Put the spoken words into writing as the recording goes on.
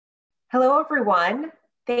Hello, everyone.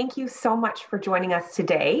 Thank you so much for joining us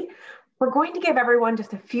today. We're going to give everyone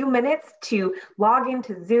just a few minutes to log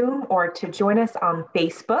into Zoom or to join us on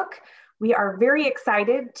Facebook. We are very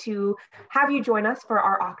excited to have you join us for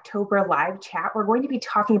our October live chat. We're going to be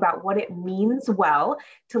talking about what it means well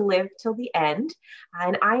to live till the end.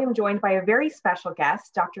 And I am joined by a very special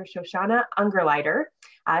guest, Dr. Shoshana Ungerleider.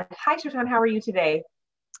 Hi, Shoshana, how are you today?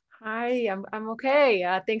 Hi, I'm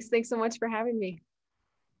okay. Thanks so much for having me.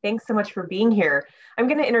 Thanks so much for being here. I'm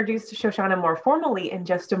going to introduce Shoshana more formally in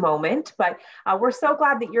just a moment, but we're so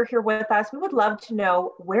glad that you're here with us. We would love to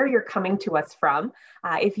know where you're coming to us from.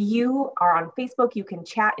 If you are on Facebook, you can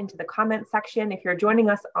chat into the comment section. If you're joining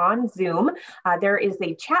us on Zoom, there is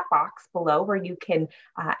a chat box below where you can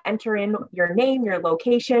enter in your name, your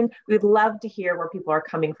location. We'd love to hear where people are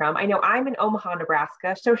coming from. I know I'm in Omaha,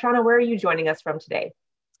 Nebraska. Shoshana, where are you joining us from today?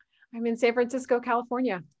 I'm in San Francisco,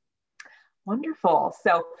 California. Wonderful.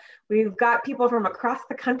 So we've got people from across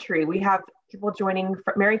the country. We have people joining.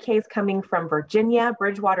 Mary Kay's coming from Virginia,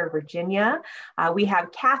 Bridgewater, Virginia. We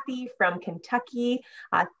have Kathy from Kentucky.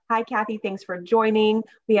 Hi, Kathy. Thanks for joining.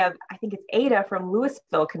 We have, I think it's Ada from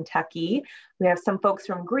Louisville, Kentucky. We have some folks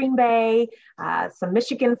from Green Bay, some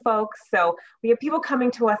Michigan folks. So we have people coming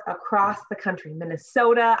to us across the country.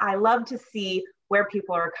 Minnesota. I love to see where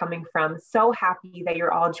people are coming from. So happy that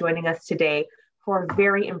you're all joining us today for a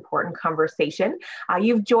very important conversation.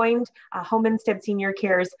 You've joined Home Instead Senior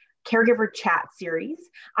Care's Caregiver Chat series.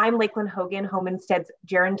 I'm Lakelyn Hogan, Home Instead's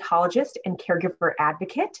gerontologist and caregiver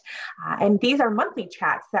advocate. And these are monthly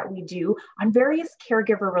chats that we do on various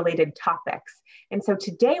caregiver related topics. And so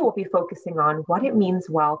today we'll be focusing on what it means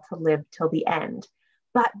well to live till the end.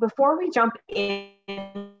 But before we jump into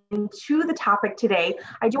the topic today,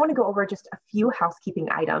 I do want to go over just a few housekeeping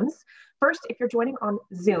items. First, if you're joining on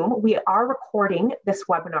Zoom, we are recording this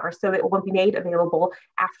webinar, so it will be made available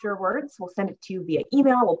afterwards. We'll send it to you via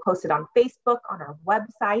email. We'll post it on Facebook, on our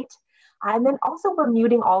website. And then also we're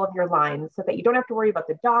muting all of your lines so that you don't have to worry about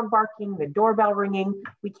the dog barking, the doorbell ringing.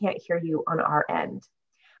 We can't hear you on our end.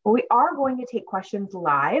 But we are going to take questions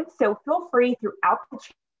live, so feel free throughout the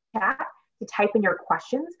chat to type in your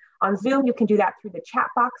questions. On Zoom, you can do that through the chat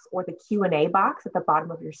box or the Q&A box at the bottom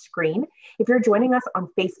of your screen. If you're joining us on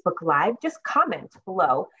Facebook Live, just comment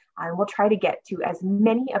below and we'll try to get to as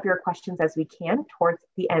many of your questions as we can towards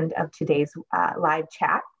the end of today's live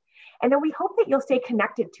chat. And then we hope that you'll stay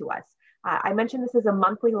connected to us. I mentioned this is a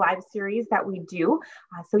monthly live series that we do,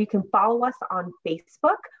 so you can follow us on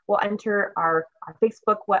Facebook. We'll enter our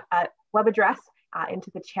Facebook web address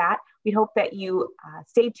into the chat. We hope that you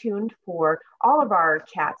stay tuned for all of our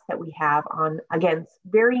chats that we have on, again,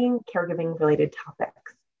 varying caregiving related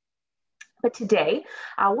topics. But today,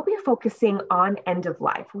 we'll be focusing on end of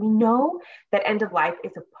life. We know that end of life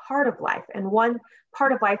is a part of life and one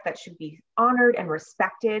part of life that should be honored and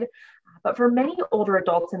respected. But for many older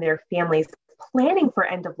adults and their families, planning for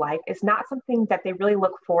end of life is not something that they really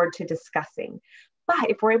look forward to discussing. But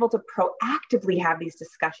if we're able to proactively have these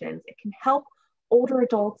discussions, it can help older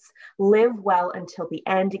adults live well until the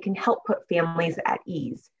end. It can help put families at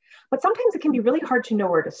ease. But sometimes it can be really hard to know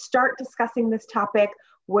where to start discussing this topic,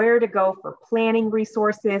 where to go for planning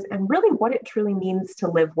resources, and really what it truly means to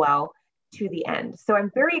live well to the end. So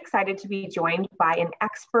I'm very excited to be joined by an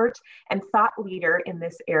expert and thought leader in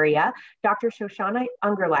this area, Dr. Shoshana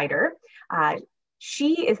Ungerleider.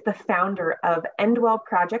 She is the founder of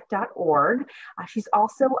endwellproject.org. She's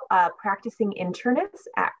also a practicing internist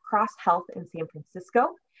at Cross Health in San Francisco.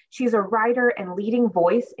 She's a writer and leading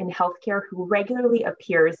voice in healthcare who regularly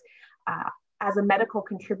appears as a medical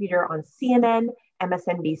contributor on CNN,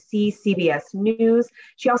 MSNBC, CBS News.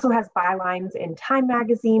 She also has bylines in Time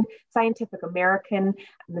Magazine, Scientific American,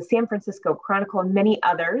 the San Francisco Chronicle, and many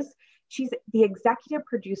others. She's the executive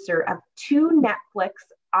producer of 2 Netflix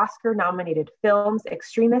Oscar-nominated films,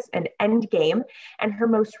 Extremis and Endgame, and her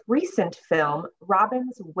most recent film,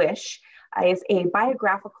 Robin's Wish, is a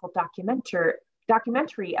biographical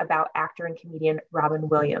documentary about actor and comedian Robin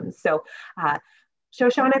Williams. So,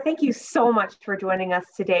 Shoshana, thank you so much for joining us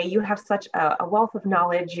today. You have such a wealth of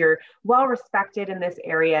knowledge. You're well respected in this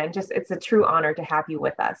area, and just it's a true honor to have you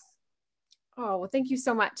with us. Oh, well, thank you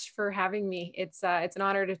so much for having me. It's an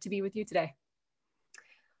honor to be with you today.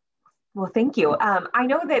 Well, thank you. I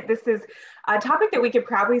know that this is a topic that we could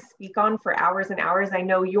probably speak on for hours and hours. I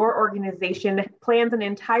know your organization plans an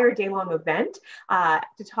entire day-long event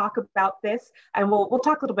to talk about this, and we'll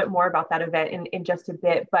talk a little bit more about that event in just a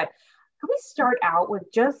bit. But could we start out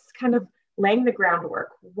with just kind of laying the groundwork?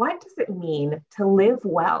 What does it mean to live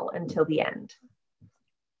well until the end?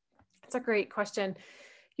 That's a great question.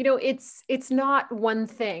 It's not one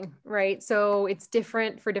thing, right? So it's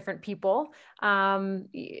different for different people.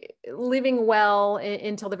 Living well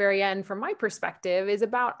until the very end, from my perspective, is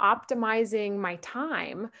about optimizing my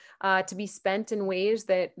time to be spent in ways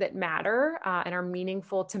that matter and are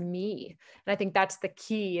meaningful to me. And I think that's the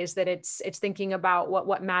key, is that it's thinking about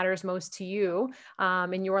what matters most to you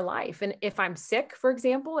in your life. And if I'm sick, for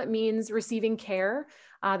example, it means receiving care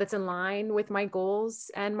that's in line with my goals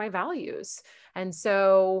and my values. And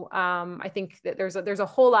so I think that there's a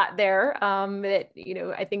whole lot there that,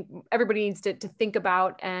 I think everybody needs to think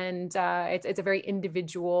about. And it's a very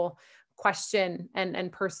individual question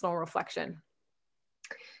and personal reflection.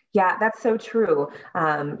 Yeah, that's so true.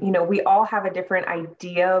 We all have a different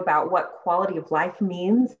idea about what quality of life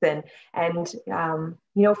means. And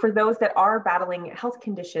for those that are battling health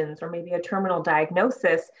conditions or maybe a terminal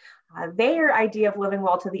diagnosis, their idea of living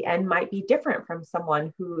well to the end might be different from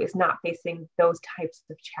someone who is not facing those types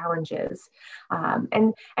of challenges.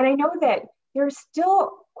 And I know that there's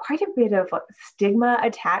still quite a bit of stigma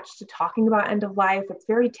attached to talking about end of life. It's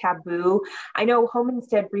very taboo. I know Home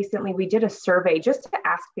Instead recently, we did a survey just to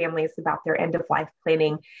ask families about their end of life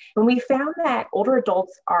planning. And we found that older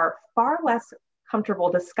adults are far less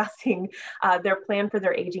comfortable discussing their plan for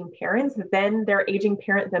their aging parents than their aging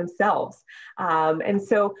parent themselves. And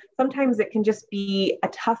so sometimes it can just be a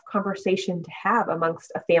tough conversation to have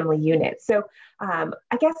amongst a family unit. So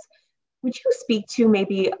I guess, would you speak to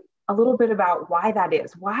maybe a little bit about why that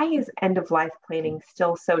is? Why is end of life planning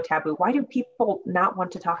still so taboo? Why do people not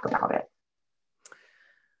want to talk about it?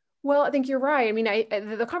 Well, I think you're right. I mean,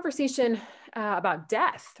 the conversation about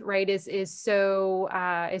death, right, is so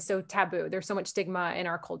taboo. There's so much stigma in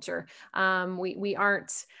our culture. We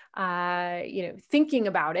aren't thinking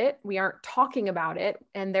about it. We aren't talking about it,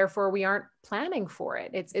 and therefore we aren't planning for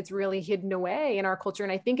it. It's really hidden away in our culture.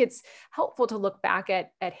 And I think it's helpful to look back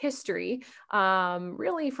at history.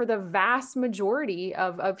 Really, for the vast majority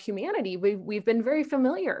of humanity, we've been very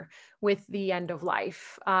familiar with the end of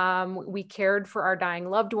life. We cared for our dying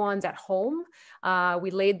loved ones at home.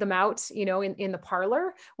 We laid them out, in the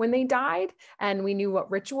parlor when they died, and we knew what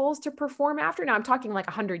rituals to perform after. Now I'm talking like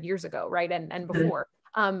 100 years ago, right? And before.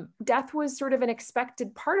 Death was sort of an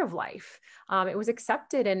expected part of life. It was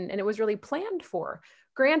accepted and it was really planned for.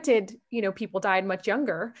 Granted, people died much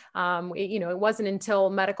younger. It wasn't until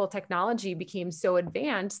medical technology became so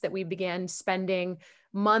advanced that we began spending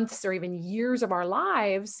months or even years of our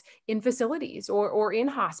lives in facilities or in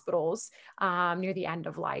hospitals near the end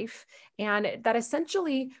of life. And that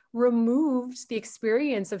essentially removed the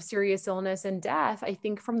experience of serious illness and death, I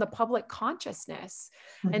think, from the public consciousness.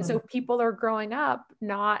 Mm-hmm. And so people are growing up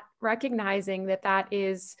not recognizing that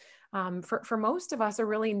is for most of us, a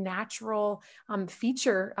really natural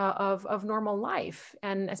feature of normal life,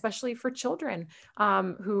 and especially for children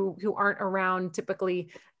who aren't around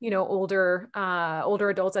typically, older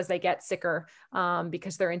adults as they get sicker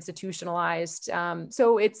because they're institutionalized.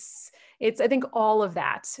 So it's I think all of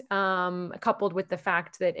that coupled with the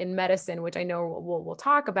fact that in medicine, which I know we'll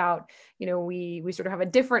talk about, we sort of have a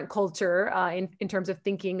different culture in terms of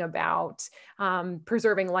thinking about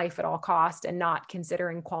preserving life at all cost and not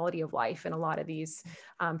considering quality of life in a lot of these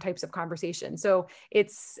types of conversations. So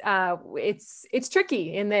it's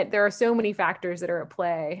tricky in that there are so many factors that are at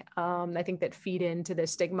play. I think that feed into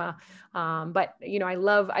this stigma. But I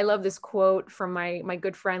love this quote from my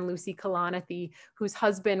good friend Lucy Kalanithi, whose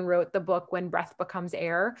husband wrote the book When Breath Becomes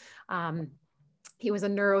Air. He was a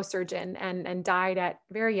neurosurgeon and died at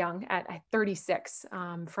very young, at 36,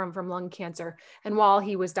 from lung cancer. And while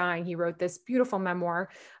he was dying, he wrote this beautiful memoir.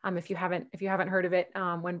 If you haven't heard of it,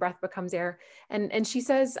 When Breath Becomes Air. And she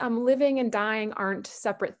says, living and dying aren't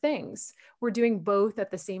separate things. We're doing both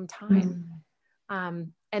at the same time.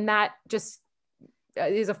 And that just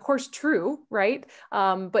is of course true, right?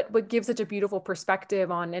 But gives such a beautiful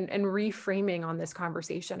perspective on and reframing on this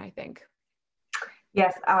conversation, I think.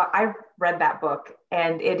 Yes, I've read that book,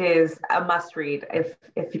 and it is a must read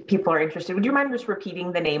if people are interested. Would you mind just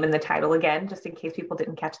repeating the name and the title again, just in case people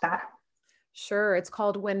didn't catch that? Sure. It's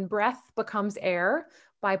called When Breath Becomes Air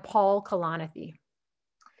by Paul Kalanithi.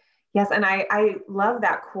 Yes, and I love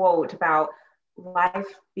that quote about life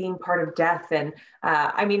being part of death. And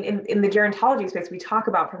I mean, in the gerontology space, we talk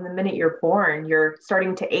about from the minute you're born, you're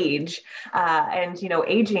starting to age. And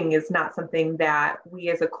aging is not something that we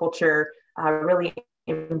as a culture really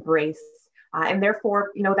embrace. And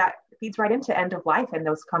therefore, that feeds right into end of life and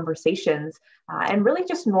those conversations and really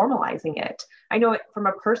just normalizing it. I know it from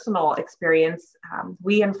a personal experience.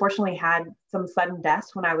 We unfortunately had some sudden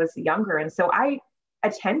deaths when I was younger. And so I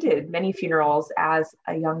attended many funerals as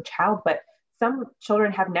a young child, but some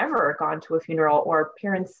children have never gone to a funeral, or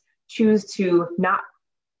parents choose to not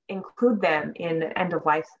include them in an end of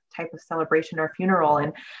life type of celebration or funeral.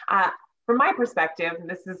 And from my perspective, and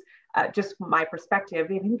this is just my perspective,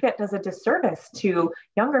 I think that does a disservice to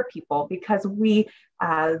younger people, because we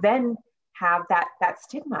then have that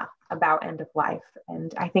stigma about end of life.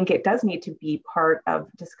 And I think it does need to be part of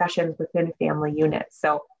discussions within family units.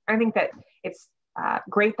 So I think that it's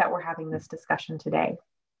great that we're having this discussion today.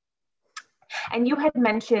 And you had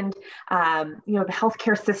mentioned, the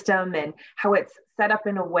healthcare system and how it's set up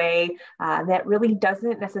in a way that really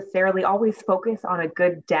doesn't necessarily always focus on a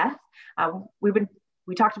good death.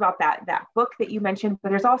 We talked about that book that you mentioned, but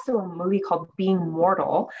there's also a movie called Being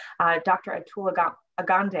Mortal. Dr. Atul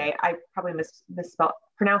Agande, I probably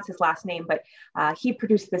pronounced his last name, but he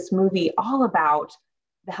produced this movie all about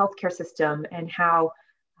the healthcare system and how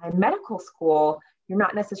in medical school, you're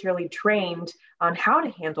not necessarily trained on how to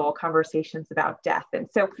handle conversations about death. And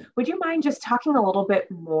so would you mind just talking a little bit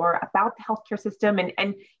more about the healthcare system?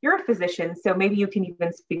 And you're a physician, so maybe you can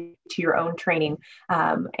even speak to your own training,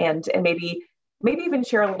 and maybe even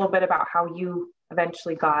share a little bit about how you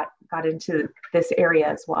eventually got into this area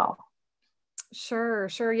as well. Sure.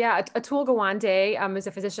 Yeah. Atul Gawande is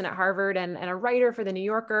a physician at Harvard and a writer for the New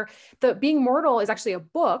Yorker. The Being Mortal is actually a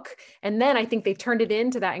book. And then I think they turned it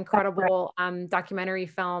into that incredible documentary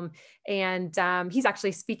film. And he's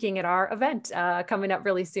actually speaking at our event coming up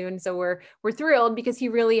really soon. So we're thrilled, because he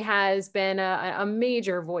really has been a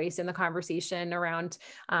major voice in the conversation around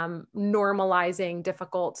normalizing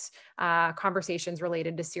difficult conversations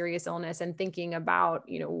related to serious illness, and thinking about,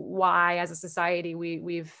 why as a society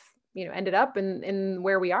we've ended up in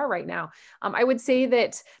where we are right now. I would say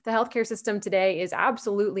that the healthcare system today is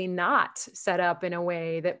absolutely not set up in a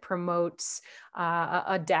way that promotes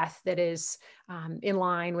a death that is in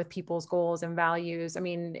line with people's goals and values. I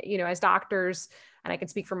mean, as doctors, and I can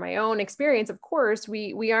speak from my own experience, of course,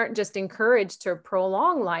 we aren't just encouraged to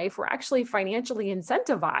prolong life, we're actually financially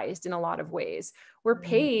incentivized in a lot of ways. We're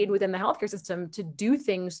paid within the healthcare system to do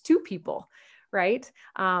things to people. Right?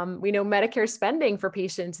 We know Medicare spending for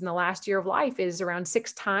patients in the last year of life is around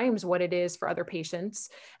 6 times what it is for other patients,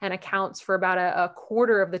 and accounts for about a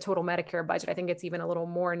quarter of the total Medicare budget. I think it's even a little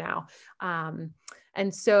more now.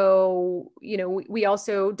 And so, we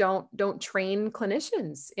also don't train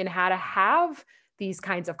clinicians in how to have these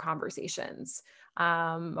kinds of conversations.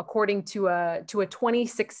 According to a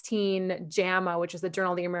 2016 JAMA, which is the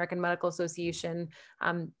Journal of the American Medical Association,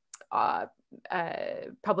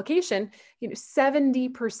 publication,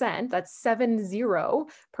 70%, that's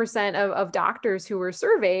 70% of doctors who were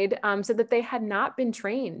surveyed said that they had not been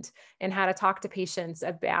trained in how to talk to patients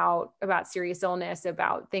about serious illness,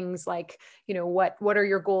 about things like, what are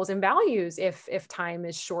your goals and values if time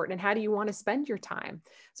is short, and how do you want to spend your time?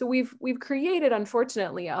 So we've created,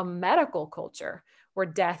 unfortunately, a medical culture where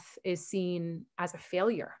death is seen as a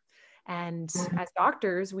failure. And as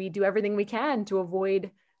doctors, we do everything we can to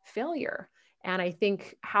avoid failure. And I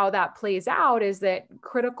think how that plays out is that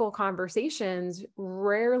critical conversations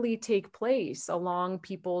rarely take place along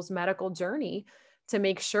people's medical journey to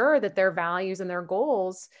make sure that their values and their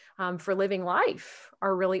goals for living life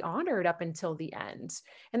are really honored up until the end.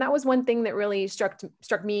 And that was one thing that really struck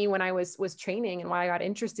me when I was training, and why I got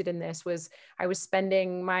interested in this was I was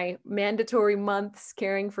spending my mandatory months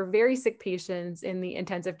caring for very sick patients in the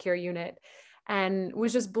intensive care unit, and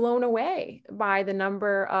was just blown away by the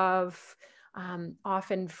number of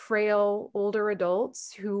often frail older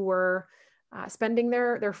adults who were spending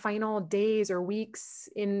their final days or weeks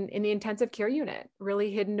in the intensive care unit,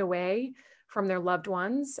 really hidden away from their loved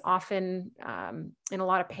ones, often in a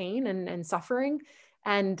lot of pain and suffering.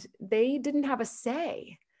 And they didn't have a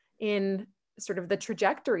say in sort of the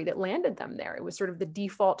trajectory that landed them there. It was sort of the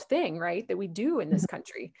default thing, right, that we do in this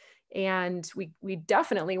country. And we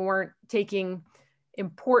definitely weren't taking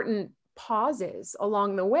important pauses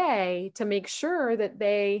along the way to make sure that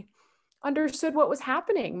they understood what was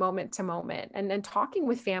happening moment to moment, and then talking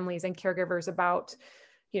with families and caregivers about,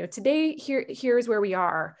 today here's where we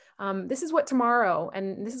are. This is what tomorrow,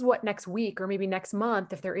 and this is what next week, or maybe next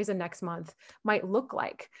month, if there is a next month, might look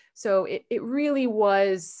like. So it really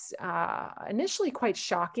was initially quite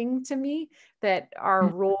shocking to me that our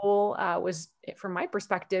role was, from my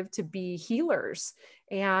perspective, to be healers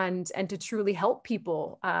and to truly help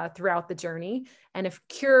people throughout the journey. And if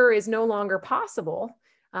cure is no longer possible,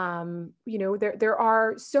 there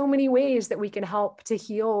are so many ways that we can help to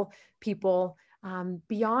heal people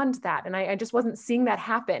beyond that. And I just wasn't seeing that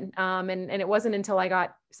happen. And it wasn't until I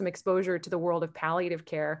got some exposure to the world of palliative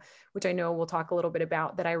care, which I know we'll talk a little bit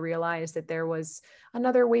about, that I realized that there was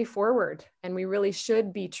another way forward. And we really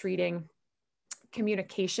should be treating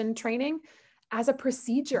communication training as a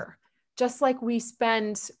procedure. Just like we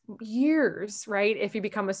spend years, right? If you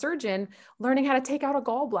become a surgeon, learning how to take out a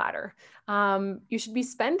gallbladder, you should be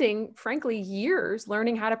spending, frankly, years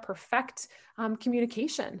learning how to perfect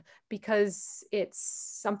communication, because it's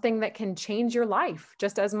something that can change your life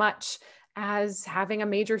just as much as having a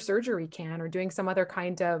major surgery can, or doing some other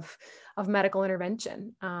kind of medical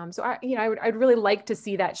intervention. So I'd really like to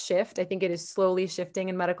see that shift. I think it is slowly shifting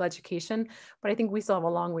in medical education, but I think we still have a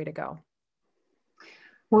long way to go.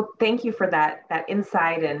 Well, thank you for that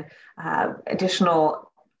insight and additional,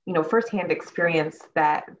 firsthand experience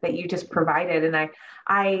that you just provided. And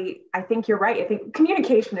I think you're right. I think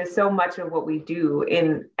communication is so much of what we do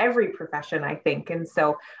in every profession, I think. And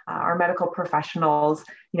so our medical professionals,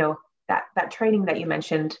 that training that you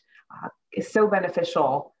mentioned is so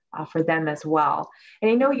beneficial for them as well. And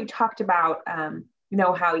I know you talked about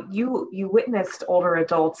how you witnessed older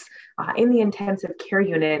adults in the intensive care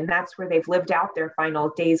unit, and that's where they've lived out their final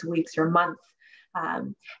days, weeks, or months.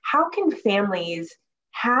 How can families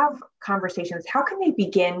have conversations? How can they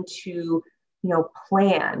begin to,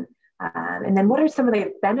 plan? And then what are some of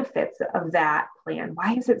the benefits of that plan?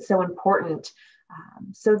 Why is it so important?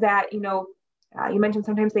 So that, you mentioned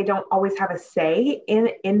sometimes they don't always have a say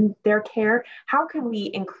in their care. How can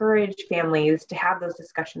we encourage families to have those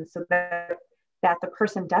discussions so that the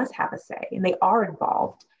person does have a say and they are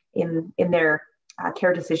involved in their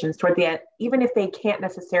care decisions toward the end, even if they can't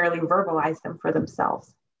necessarily verbalize them for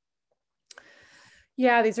themselves?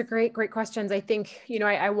 Yeah, these are great questions. I think,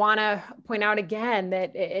 I want to point out again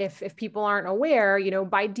that if people aren't aware,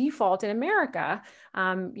 by default in America,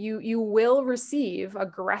 you will receive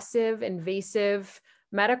aggressive, invasive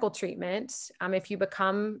medical treatment if you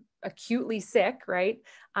become acutely sick, right?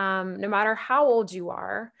 No matter how old you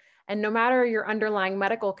are, and no matter your underlying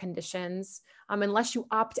medical conditions, unless you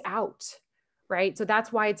opt out, right? So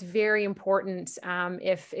that's why it's very important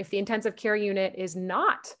if the intensive care unit is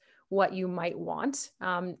not what you might want.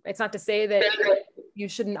 It's not to say that you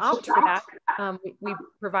shouldn't opt for that. We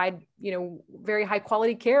provide, very high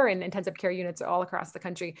quality care in intensive care units all across the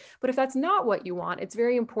country. But if that's not what you want, it's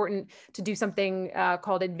very important to do something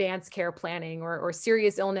called advanced care planning or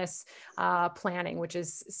serious illness planning, which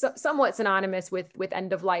is somewhat synonymous with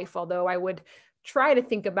end of life, although I would try to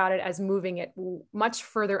think about it as moving it much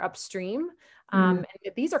further upstream. And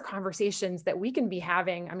these are conversations that we can be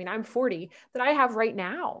having. I mean, I'm 40, that I have right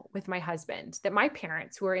now with my husband, that my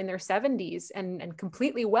parents who are in their 70s and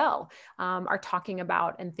completely well are talking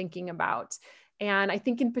about and thinking about. And I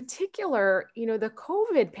think in particular, the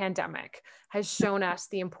COVID pandemic has shown us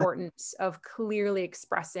the importance of clearly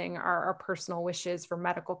expressing our personal wishes for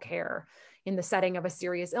medical care in the setting of a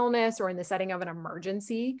serious illness or in the setting of an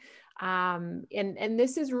emergency. And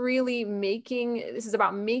this is really this is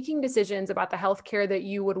about making decisions about the healthcare that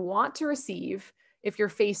you would want to receive if you're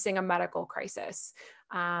facing a medical crisis.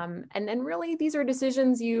 And really, these are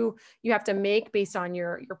decisions you have to make based on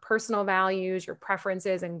your personal values, your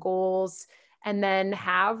preferences and goals, and then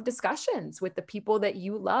have discussions with the people that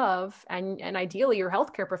you love and ideally your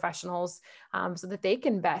healthcare professionals so that they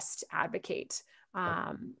can best advocate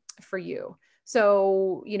for you.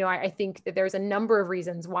 So, I think that there's a number of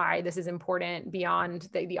reasons why this is important beyond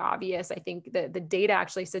the obvious. I think that the data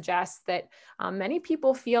actually suggests that many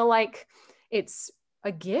people feel like it's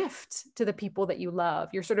a gift to the people that you love.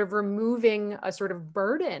 You're sort of removing a sort of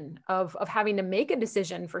burden of having to make a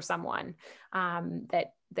decision for someone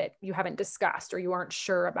that you haven't discussed or you aren't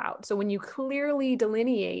sure about. So when you clearly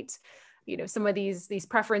delineate some of these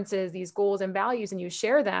preferences, these goals and values, and you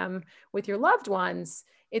share them with your loved ones,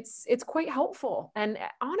 it's quite helpful. And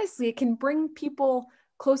honestly, it can bring people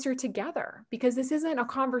closer together, because this isn't a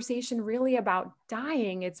conversation really about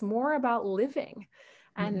dying. It's more about living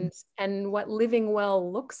and what living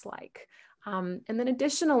well looks like. And then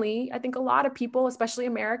additionally, I think a lot of people, especially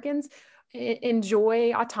Americans,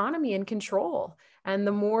 enjoy autonomy and control. And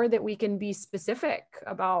the more that we can be specific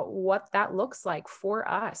about what that looks like for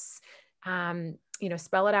us,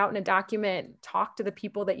 spell it out in a document, talk to the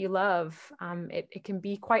people that you love. It can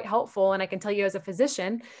be quite helpful. And I can tell you as a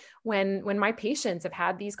physician, when my patients have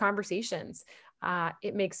had these conversations,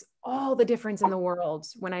 it makes all the difference in the world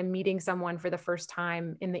when I'm meeting someone for the first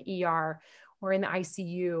time in the ER or in the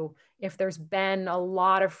ICU. If there's been a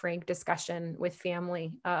lot of frank discussion with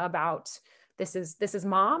family about this is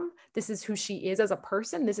mom, this is who she is as a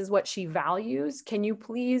person, this is what she values. Can you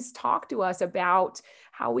please talk to us about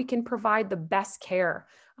how we can provide the best care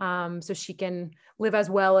so she can live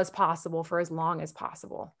as well as possible for as long as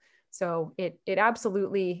possible? So it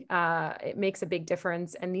absolutely, it makes a big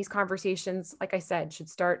difference. And these conversations, like I said, should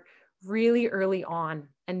start really early on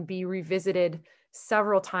and be revisited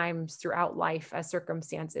several times throughout life as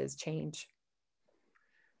circumstances change.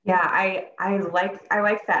 Yeah, I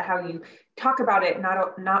like that, how you talk about it,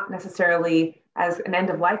 not necessarily as an end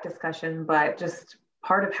of life discussion, but just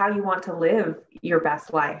part of how you want to live your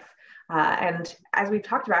best life. And as we've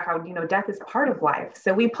talked about, how, death is part of life.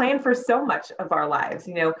 So we plan for so much of our lives.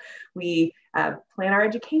 We plan our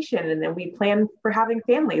education, and then we plan for having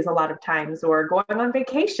families a lot of times, or going on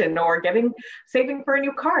vacation, or saving for a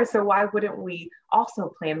new car. So why wouldn't we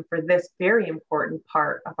also plan for this very important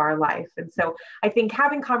part of our life? And so I think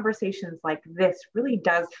having conversations like this really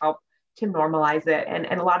does help to normalize it. And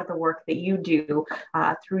a lot of the work that you do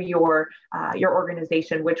through your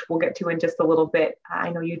organization, which we'll get to in just a little bit, I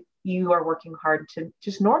know you are working hard to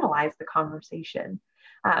just normalize the conversation.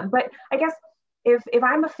 But I guess if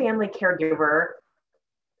I'm a family caregiver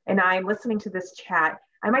and I'm listening to this chat,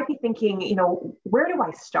 I might be thinking, where do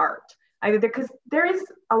I start? Because there is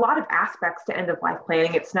a lot of aspects to end of life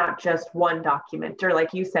planning. It's not just one document, or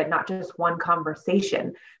like you said, not just one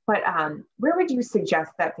conversation. But where would you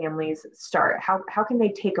suggest that families start? How can they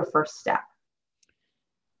take a first step?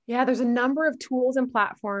 Yeah, there's a number of tools and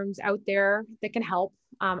platforms out there that can help.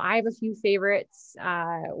 I have a few favorites.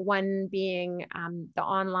 One being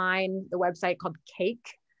the website called Cake,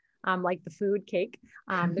 like the food cake.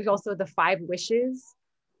 There's also the 5 Wishes,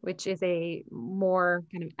 which is a more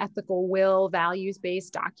kind of ethical will,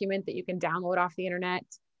 values-based document that you can download off the internet.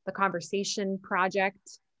 The Conversation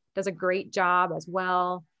Project does a great job as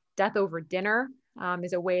well. Death Over Dinner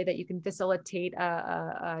is a way that you can facilitate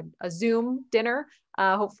a Zoom dinner.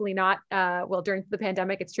 Hopefully not, during the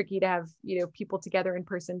pandemic, it's tricky to have, people together in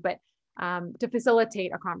person, but to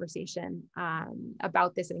facilitate a conversation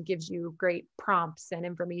about this, and it gives you great prompts and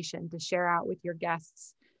information to share out with your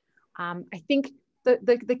guests. I think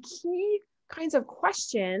the key kinds of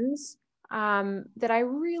questions that I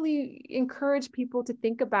really encourage people to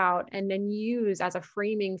think about and then use as a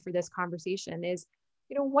framing for this conversation is,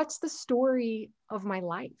 what's the story of my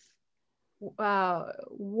life?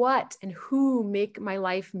 What and who make my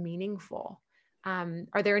life meaningful?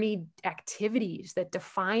 Are there any activities that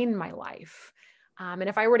define my life? And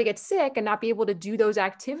if I were to get sick and not be able to do those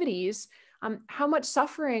activities, how much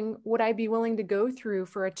suffering would I be willing to go through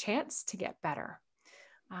for a chance to get better?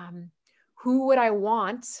 Who would I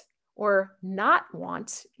want or not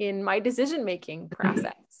want in my decision-making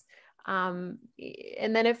process? And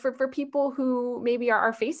then if for people who maybe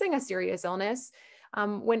are facing a serious illness,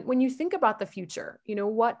 when you think about the future,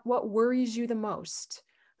 what worries you the most?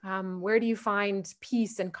 Where do you find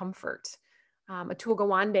peace and comfort? Atul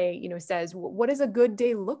Gawande, says, what does a good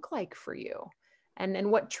day look like for you? And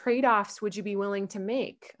what trade-offs would you be willing to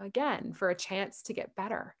make, again, for a chance to get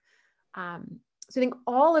better? So I think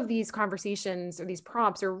all of these conversations or these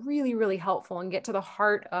prompts are really, really helpful and get to the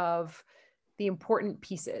heart of the important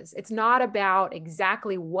pieces. It's not about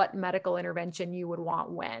exactly what medical intervention you would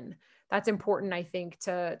want when. That's important, I think,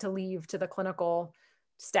 to leave to the clinical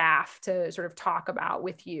staff to sort of talk about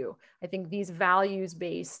with you. I think these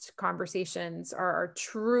values-based conversations are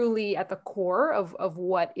truly at the core of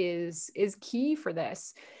what is key for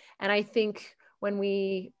this. And I think when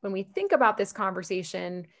we think about this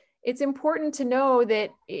conversation, it's important to know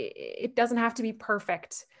that it doesn't have to be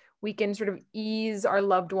perfect. We can sort of ease our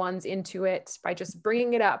loved ones into it by just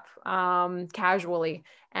bringing it up casually,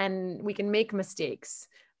 and we can make mistakes.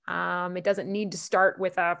 It doesn't need to start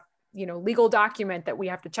with a legal document that we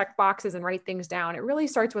have to check boxes and write things down. It really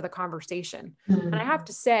starts with a conversation. Mm-hmm. And I have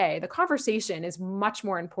to say, the conversation is much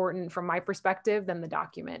more important from my perspective than the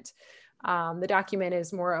document. The document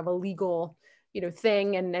is more of a legal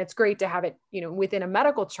thing, and it's great to have it within a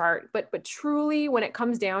medical chart, but truly when it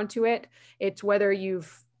comes down to it, it's whether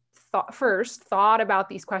you've thought about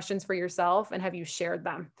these questions for yourself, and have you shared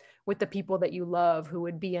them with the people that you love who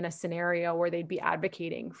would be in a scenario where they'd be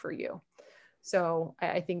advocating for you. So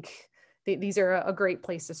I think these are a great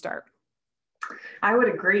place to start. I would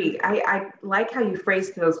agree. I like how you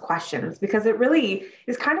phrased those questions, because it really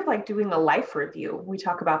is kind of like doing a life review. We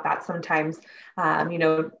talk about that sometimes,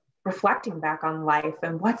 reflecting back on life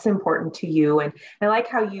and what's important to you. And I like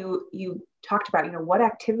how you talked about, what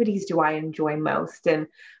activities do I enjoy most, and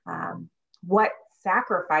what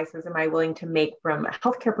sacrifices am I willing to make from a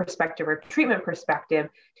healthcare perspective or treatment perspective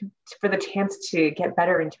for the chance to get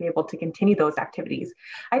better and to be able to continue those activities.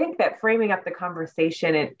 I think that framing up the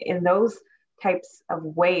conversation in those types of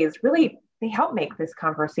ways, really, they help make this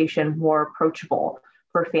conversation more approachable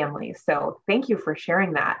for families. So thank you for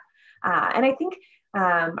sharing that. And I think,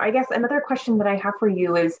 I guess another question that I have for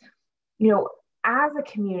you is, as a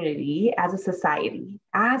community, as a society,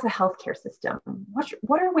 as a healthcare system,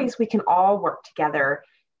 what are ways we can all work together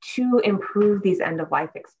to improve these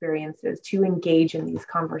end-of-life experiences, to engage in these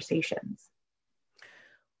conversations?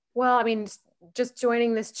 Well, I mean, just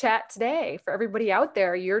joining this chat today, for everybody out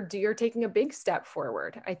there, you're taking a big step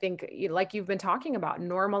forward. I think, like you've been talking about,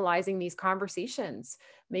 normalizing these conversations,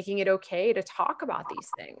 making it okay to talk about these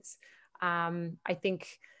things. I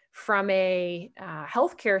think from a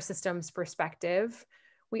healthcare systems perspective,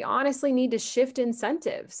 we honestly need to shift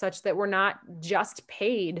incentives such that we're not just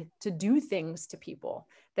paid to do things to people,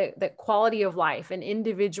 that quality of life and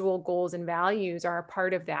individual goals and values are a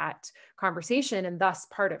part of that conversation and thus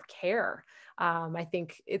part of care. I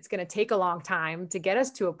think it's going to take a long time to get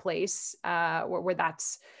us to a place where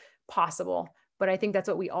that's possible, but I think that's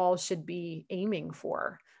what we all should be aiming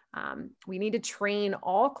for. We need to train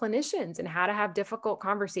all clinicians in how to have difficult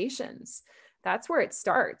conversations. That's where it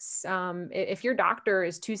starts. If your doctor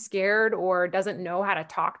is too scared or doesn't know how to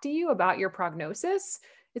talk to you about your prognosis,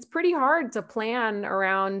 it's pretty hard to plan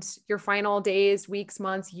around your final days, weeks,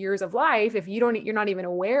 months, years of life if you're not even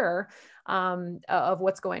aware of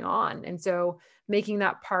what's going on. And so making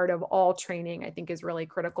that part of all training, I think, is really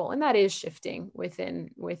critical. And that is shifting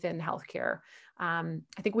within healthcare. I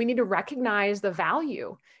think we need to recognize the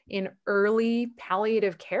value in early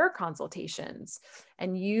palliative care consultations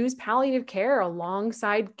and use palliative care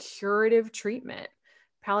alongside curative treatment.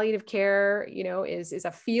 Palliative care, is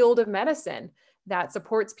a field of medicine that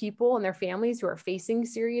supports people and their families who are facing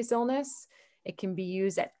serious illness. It can be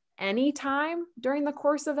used at any time during the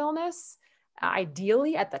course of illness,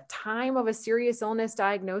 ideally at the time of a serious illness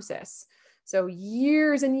diagnosis. So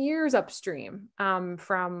years and years upstream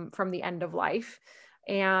from the end of life.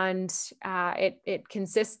 And it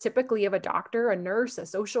consists typically of a doctor, a nurse, a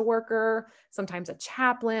social worker, sometimes a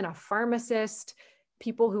chaplain, a pharmacist,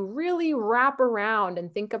 people who really wrap around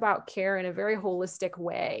and think about care in a very holistic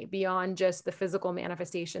way beyond just the physical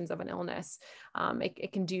manifestations of an illness.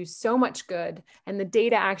 It can do so much good. And the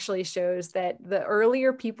data actually shows that the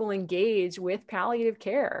earlier people engage with palliative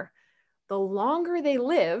care, the longer they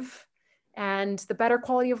live and the better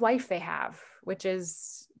quality of life they have, which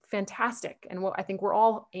is fantastic and what I think we're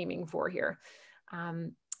all aiming for here.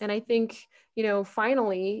 And I think,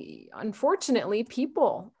 finally, unfortunately,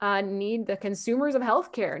 people the consumers of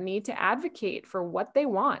healthcare need to advocate for what they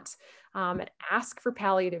want and ask for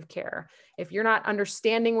palliative care. If you're not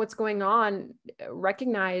understanding what's going on,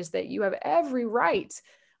 recognize that you have every right.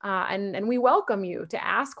 And we welcome you to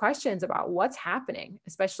ask questions about what's happening,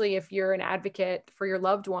 especially if you're an advocate for your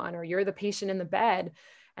loved one or you're the patient in the bed.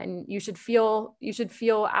 And you should feel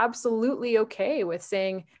absolutely okay with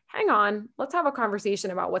saying, hang on, let's have a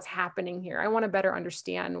conversation about what's happening here. I want to better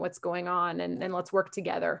understand what's going on and let's work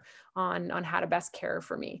together on how to best care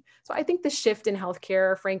for me. So I think the shift in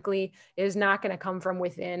healthcare, frankly, is not going to come from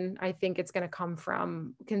within. I think it's going to come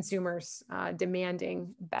from consumers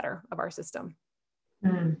demanding better of our system.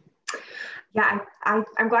 Mm. Yeah,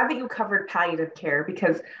 I'm glad that you covered palliative care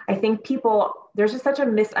because I think there's just such a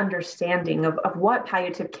misunderstanding of what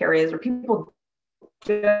palliative care is, or people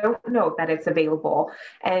don't know that it's available.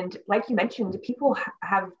 And like you mentioned, people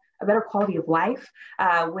have a better quality of life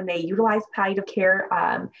when they utilize palliative care.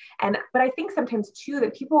 But I think sometimes too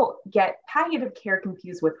that people get palliative care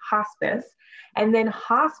confused with hospice. And then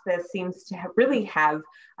hospice seems to really have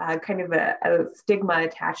kind of a stigma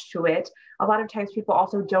attached to it. A lot of times people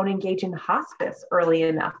also don't engage in hospice early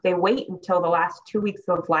enough. They wait until the last 2 weeks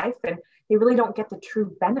of life and they really don't get the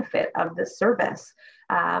true benefit of the service.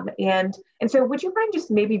 And so would you mind just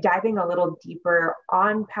maybe diving a little deeper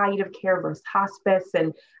on palliative care versus hospice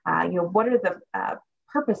and, what are the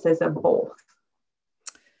purposes of both?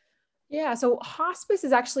 Yeah, so hospice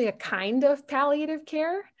is actually a kind of palliative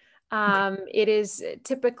care. It is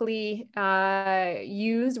typically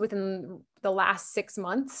used within the last 6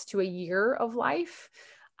 months to a year of life,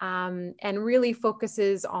 and really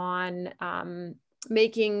focuses on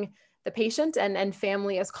making the patient and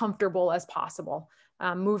family as comfortable as possible,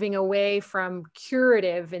 moving away from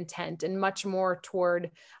curative intent and much more toward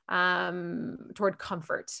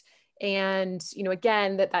comfort. And,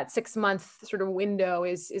 again, that 6 month sort of window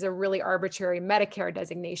is a really arbitrary Medicare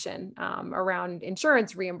designation around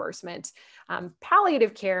insurance reimbursement.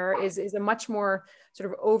 Palliative care is a much more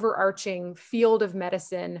sort of overarching field of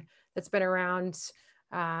medicine that's been around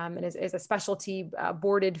and is a specialty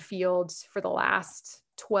boarded field for the last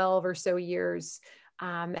 12 or so years.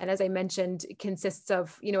 And as I mentioned, it consists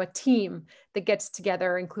of, a team that gets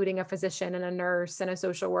together, including a physician and a nurse and a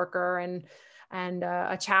social worker and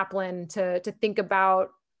a chaplain to think about,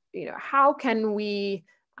 how can we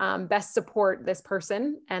best support this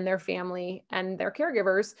person and their family and their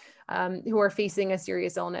caregivers who are facing a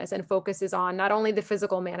serious illness, and focuses on not only the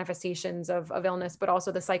physical manifestations of illness, but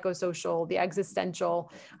also the psychosocial, the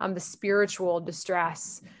existential, the spiritual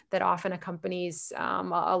distress that often accompanies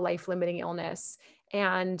a life-limiting illness.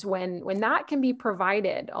 And when that can be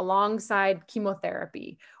provided alongside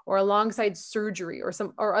chemotherapy or alongside surgery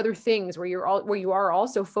or other things where you are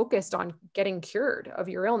also focused on getting cured of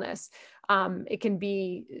your illness, it can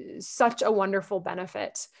be such a wonderful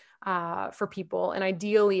benefit for people. And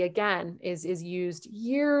ideally, again, is used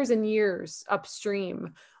years and years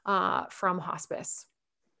upstream from hospice.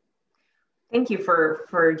 Thank you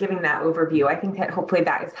for giving that overview. I think that hopefully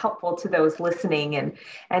that is helpful to those listening. And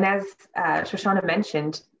as Shoshana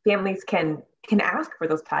mentioned, families can ask for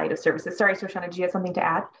those palliative services. Sorry, Shoshana, do you have something to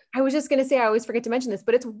add? I was just going to say, I always forget to mention this,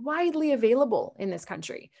 but it's widely available in this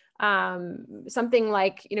country. Something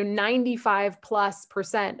like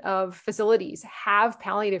 95+% of facilities have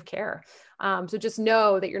palliative care. So just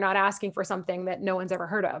know that you're not asking for something that no one's ever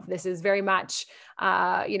heard of. This is very much,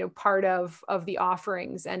 part of the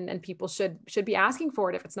offerings, and people should be asking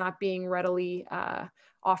for it if it's not being readily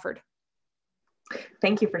offered.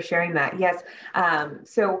 Thank you for sharing that. Yes.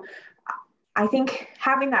 So I think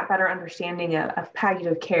having that better understanding of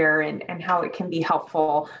palliative care and how it can be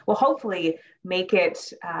helpful will hopefully make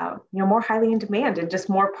it more highly in demand and just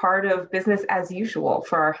more part of business as usual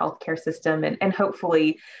for our healthcare system. And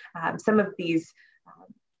hopefully some of these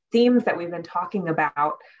themes that we've been talking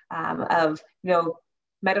about of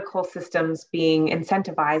medical systems being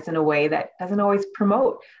incentivized in a way that doesn't always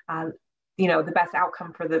promote the best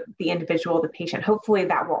outcome for the individual, the patient. Hopefully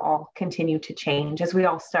that will all continue to change as we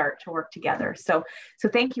all start to work together. So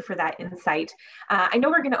thank you for that insight. I know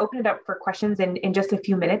we're going to open it up for questions in just a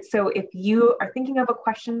few minutes. So if you are thinking of a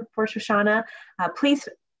question for Shoshana, please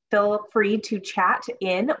feel free to chat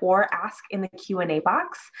in or ask in the Q&A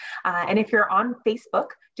box. And if you're on Facebook,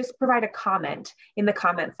 just provide a comment in the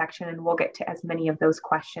comment section and we'll get to as many of those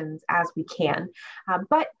questions as we can.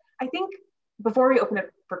 But I think before we open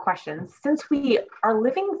it for questions, since we are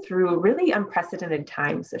living through really unprecedented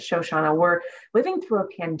times, Shoshana, we're living through a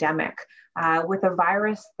pandemic with a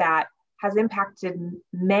virus that has impacted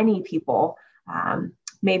many people,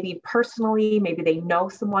 maybe personally, maybe they know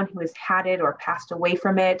someone who has had it or passed away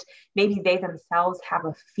from it. Maybe they themselves have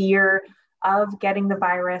a fear of getting the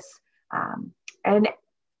virus.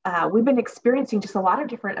 We've been experiencing just a lot of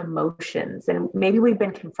different emotions, and maybe we've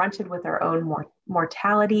been confronted with our own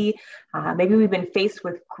mortality. Maybe we've been faced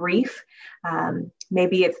with grief.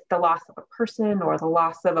 Maybe it's the loss of a person or the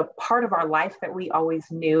loss of a part of our life that we always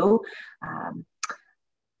knew.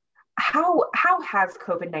 How has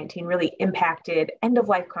COVID-19 really impacted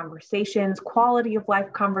end-of-life conversations, quality of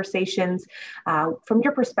life conversations? From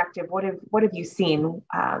your perspective, what have you seen?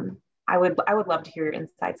 I would love to hear your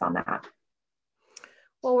insights on that.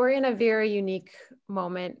 Well, we're in a very unique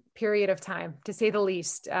period of time, to say the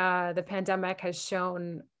least. The pandemic has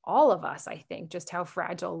shown all of us, I think, just how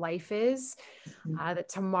fragile life is, that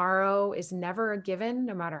tomorrow is never a given,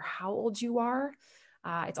 no matter how old you are.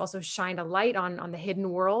 It's also shined a light on the hidden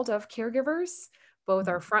world of caregivers, both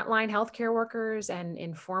our frontline healthcare workers and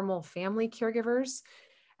informal family caregivers,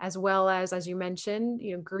 as well as you mentioned,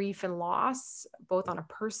 grief and loss, both on a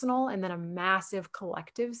personal and then a massive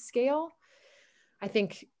collective scale. I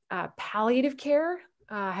think palliative care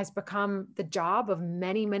has become the job of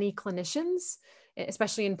many, many clinicians,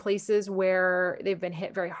 especially in places where they've been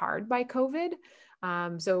hit very hard by COVID.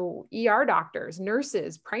 So ER doctors,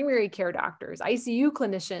 nurses, primary care doctors, ICU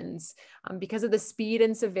clinicians, because of the speed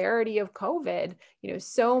and severity of COVID,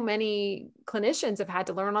 so many clinicians have had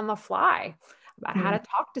to learn on the fly about how to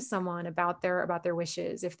talk to someone about their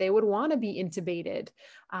wishes, if they would want to be intubated,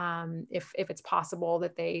 if it's possible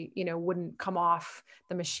that they, wouldn't come off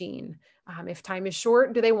the machine. If time is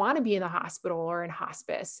short, do they want to be in the hospital or in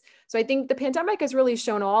hospice? So I think the pandemic has really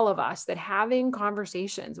shown all of us that having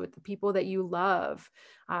conversations with the people that you love,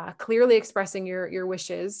 clearly expressing your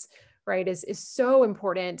wishes, right, is so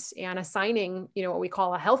important, and assigning, what we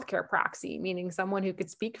call a healthcare proxy, meaning someone who could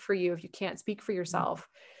speak for you if you can't speak for yourself,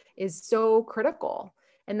 is so critical.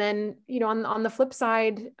 And then, on the flip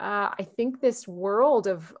side, I think this world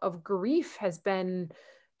of grief has been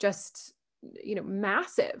just,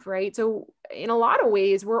 massive, right? So in a lot of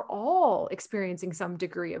ways, we're all experiencing some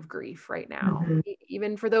degree of grief right now.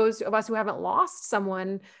 Even for those of us who haven't lost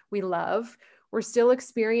someone we love, we're still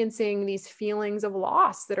experiencing these feelings of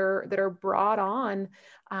loss that are brought on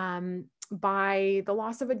by the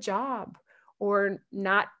loss of a job, or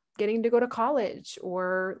not getting to go to college,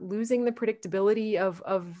 or losing the predictability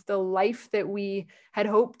of the life that we had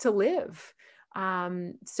hoped to live.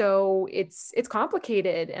 So it's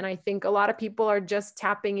complicated. And I think a lot of people are just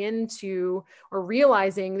tapping into or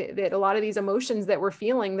realizing that a lot of these emotions that we're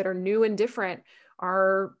feeling that are new and different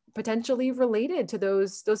are potentially related to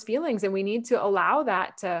those feelings. And we need to allow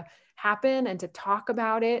that to happen and to talk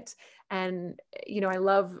about it. And, I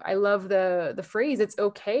love the phrase, it's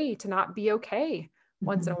okay to not be okay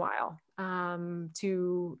once in a while,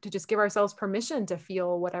 to just give ourselves permission to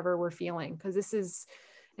feel whatever we're feeling, because this is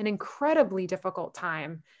an incredibly difficult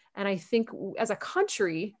time. And I think as a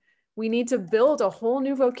country, we need to build a whole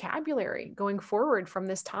new vocabulary going forward from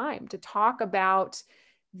this time to talk about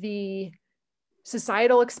the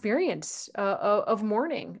societal experience of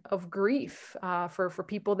mourning, of grief, for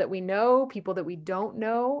people that we know, people that we don't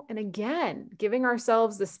know. And again, giving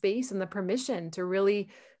ourselves the space and the permission to really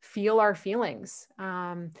feel our feelings.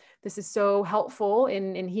 This is so helpful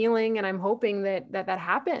in healing. And I'm hoping that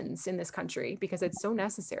happens in this country because it's so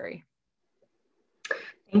necessary.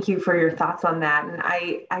 Thank you for your thoughts on that. And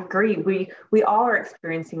I agree. We all are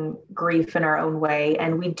experiencing grief in our own way,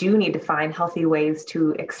 and we do need to find healthy ways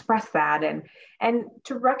to express that and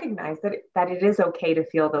to recognize that it is okay to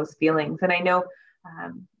feel those feelings. And I know,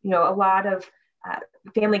 a lot of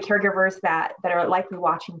family caregivers that are likely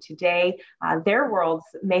watching today, their worlds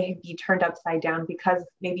may be turned upside down because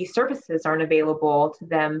maybe services aren't available to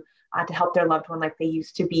them to help their loved one like they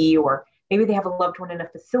used to be, or maybe they have a loved one in a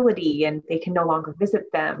facility and they can no longer visit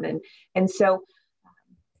them. And so,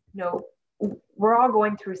 we're all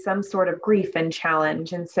going through some sort of grief and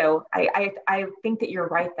challenge. And so I think that you're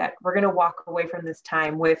right, that we're going to walk away from this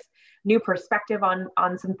time with new perspective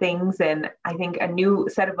on some things. And I think a new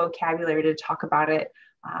set of vocabulary to talk about it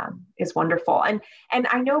is wonderful. And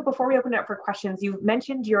I know before we open it up for questions, you've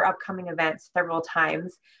mentioned your upcoming events several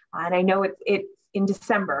times. And I know it's in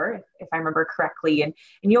December, if I remember correctly, and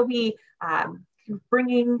you'll be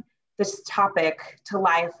bringing this topic to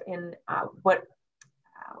life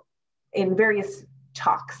in various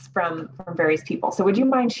talks from various people. So would you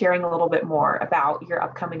mind sharing a little bit more about your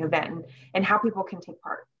upcoming event and how people can take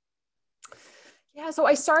part? Yeah, so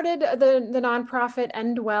I started the nonprofit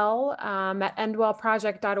Endwell at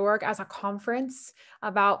endwellproject.org as a conference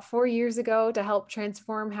about 4 years ago to help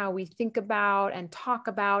transform how we think about and talk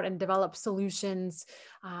about and develop solutions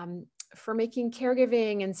for making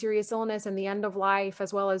caregiving and serious illness and the end of life,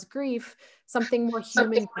 as well as grief, something more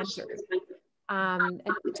human-centered. And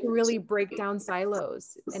to really break down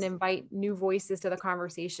silos and invite new voices to the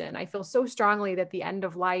conversation. I feel so strongly that the end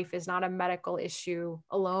of life is not a medical issue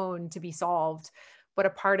alone to be solved, but a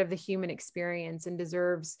part of the human experience and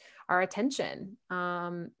deserves our attention.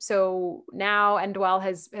 So now Endwell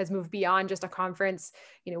has moved beyond just a conference.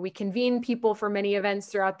 We convene people for many events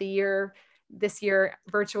throughout the year, this year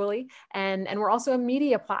virtually, and we're also a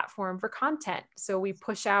media platform for content. So we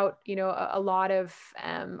push out, a lot of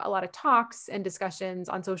talks and discussions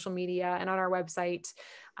on social media and on our website.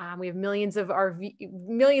 We have millions of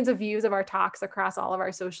views of our talks across all of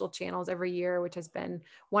our social channels every year, which has been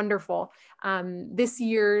wonderful. This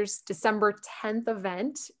year's December 10th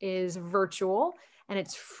event is virtual. And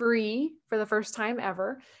it's free for the first time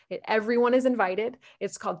ever. Everyone is invited.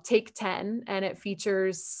 It's called Take 10, and it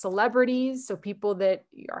features celebrities, so people that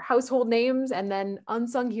are household names, and then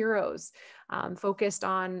unsung heroes focused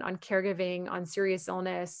on caregiving, on serious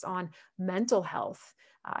illness, on mental health,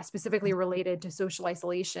 specifically related to social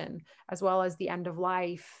isolation, as well as the end of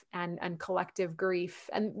life and collective grief.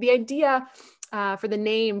 And the idea for the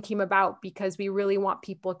name came about because we really want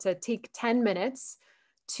people to take 10 minutes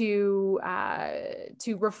to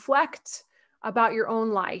reflect about your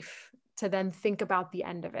own life, to then think about the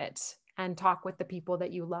end of it and talk with the people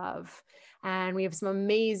that you love. And we have some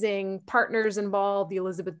amazing partners involved: the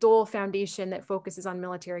Elizabeth Dole Foundation that focuses on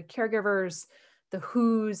military caregivers, the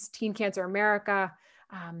WHO's Teen Cancer America,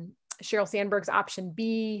 Sheryl Sandberg's Option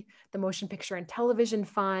B, the Motion Picture and Television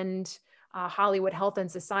Fund, Hollywood Health and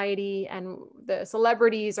Society. And the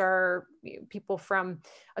celebrities are people from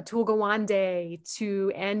Atul Gawande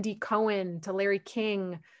to Andy Cohen to Larry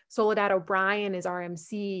King. Soledad O'Brien is our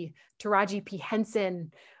MC, Taraji P.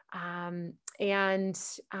 Henson.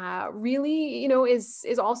 Really,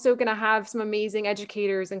 is also going to have some amazing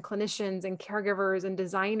educators and clinicians and caregivers and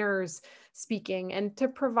designers speaking, and to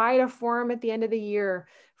provide a forum at the end of the year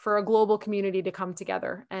for a global community to come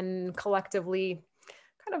together and collectively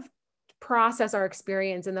kind of process our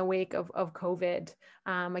experience in the wake of COVID.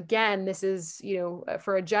 Again, this is,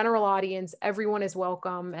 for a general audience, everyone is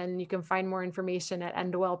welcome, and you can find more information at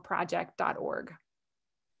endwellproject.org.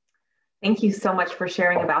 Thank you so much for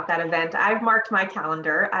sharing about that event. I've marked my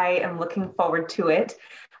calendar. I am looking forward to it.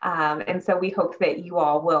 And so we hope that you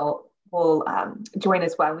all will will join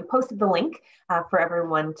as well. We posted the link for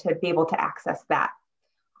everyone to be able to access that.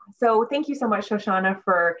 So thank you so much, Shoshana,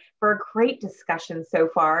 for a great discussion so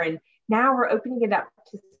far. And now we're opening it up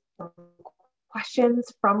to some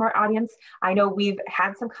questions from our audience. I know we've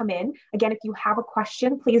had some come in. Again, if you have a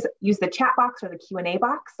question, please use the chat box or the Q&A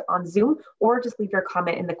box on Zoom, or just leave your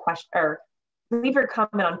comment in the question, or leave your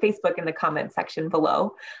comment on Facebook in the comment section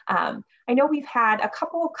below. I know we've had a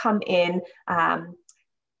couple come in.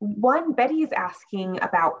 One, Betty is asking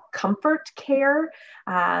about comfort care,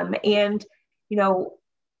 and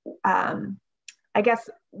I guess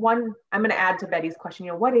one, I'm going to add to Betty's question,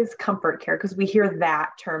 what is comfort care? Because we hear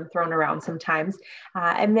that term thrown around sometimes.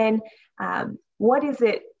 And then what is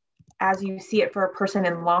it as you see it for a person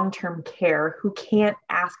in long-term care who can't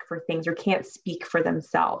ask for things or can't speak for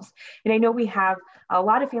themselves? And I know we have a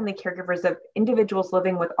lot of family caregivers of individuals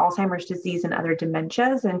living with Alzheimer's disease and other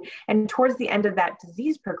dementias. And towards the end of that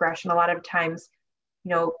disease progression, a lot of times,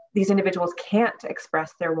 these individuals can't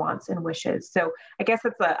express their wants and wishes. So I guess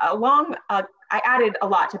it's a long, I added a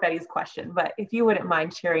lot to Betty's question, but if you wouldn't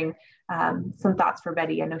mind sharing some thoughts for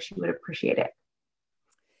Betty, I know she would appreciate it.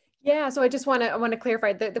 Yeah, so I just want to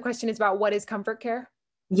clarify, the question is about what is comfort care?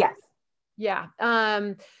 Yes. Yeah.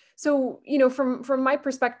 So, from my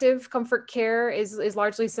perspective, comfort care is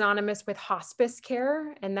largely synonymous with hospice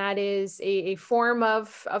care. And that is a form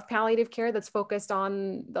of palliative care that's focused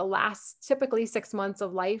on the last typically 6 months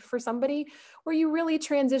of life for somebody, where you really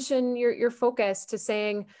transition your focus to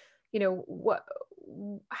saying,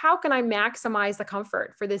 how can I maximize the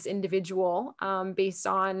comfort for this individual based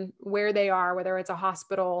on where they are, whether it's a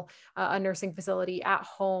hospital, a nursing facility, at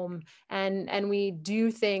home, and we do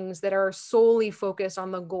things that are solely focused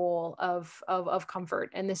on the goal of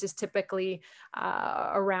comfort. And this is typically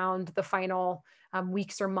around the final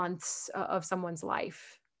weeks or months of someone's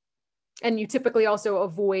life. And you typically also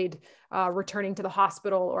avoid returning to the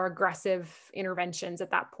hospital or aggressive interventions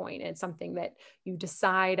at that point. It's something that you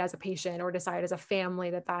decide as a patient or decide as a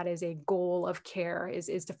family that is a goal of care,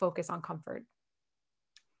 is to focus on comfort.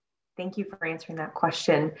 Thank you for answering that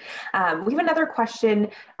question. We have another question,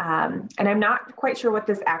 and I'm not quite sure what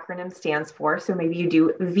this acronym stands for, so maybe you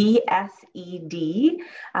do. VSED.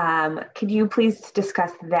 Could you please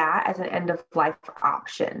discuss that as an end-of-life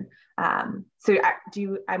option? I'm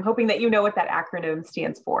hoping that you know what that acronym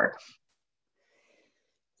stands for.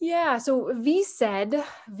 Yeah, so VSED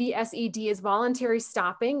is voluntary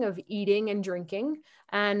stopping of eating and drinking.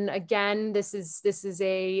 And again, this is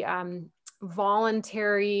a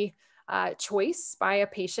voluntary choice by a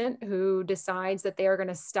patient who decides that they are going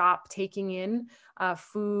to stop taking in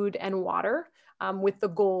food and water with the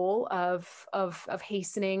goal of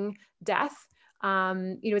hastening death.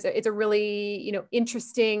 It's a really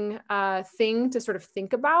interesting thing to sort of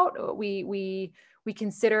think about. We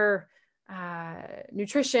consider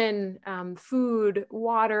nutrition, food,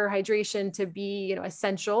 water, hydration to be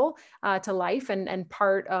essential to life and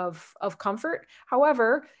part of comfort.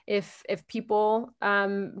 However, if people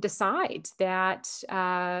decide that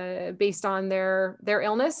based on their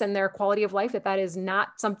illness and their quality of life that is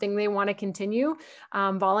not something they want to continue,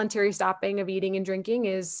 voluntary stopping of eating and drinking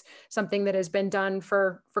is something that has been done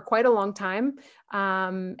for quite a long time.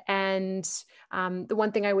 The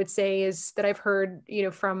one thing I would say is that I've heard,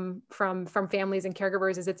 from families and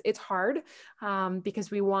caregivers is it's hard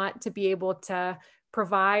because we want to be able to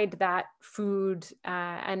provide that food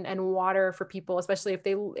and water for people, especially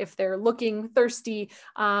if they're looking thirsty,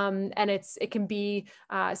 and it can be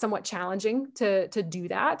somewhat challenging to do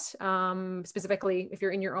that, specifically if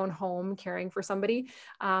you're in your own home caring for somebody.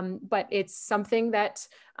 But it's something that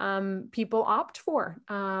people opt for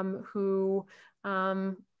who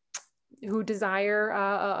desire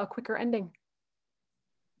a quicker ending.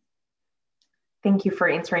 Thank you for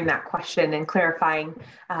answering that question and clarifying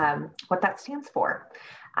what that stands for.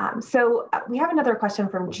 So we have another question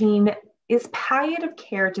from Jean. Is palliative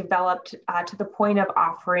care developed to the point of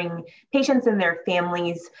offering patients and their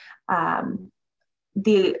families or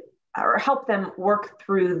help them work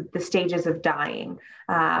through the stages of dying?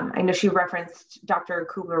 I know she referenced Dr.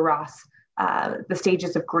 Kubler-Ross, the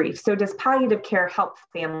stages of grief. So does palliative care help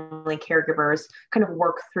family caregivers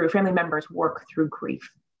family members work through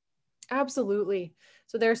grief? Absolutely.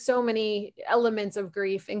 So there's so many elements of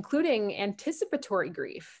grief, including anticipatory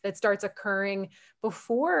grief that starts occurring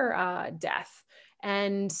before death.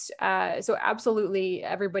 And so absolutely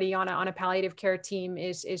everybody on a palliative care team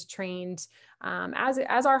is trained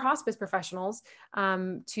as are hospice professionals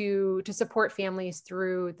to support families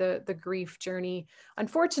through the grief journey.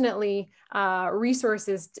 Unfortunately,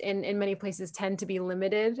 resources in many places tend to be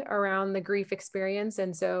limited around the grief experience.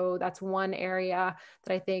 And so that's one area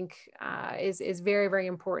that I think is very, very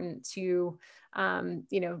important to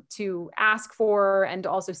to ask for and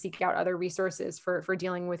also seek out other resources for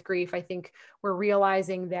dealing with grief. I think we're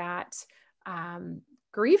realizing that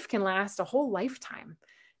grief can last a whole lifetime.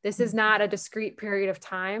 This is not a discrete period of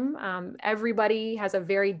time. Everybody has a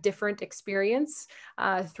very different experience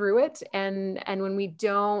through it. And when we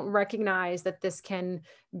don't recognize that this can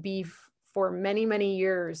be for many, many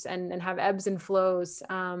years and have ebbs and flows,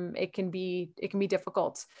 it can be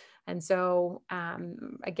difficult. And so,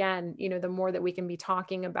 again, the more that we can be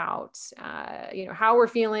talking about, how we're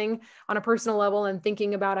feeling on a personal level and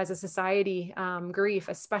thinking about as a society, grief,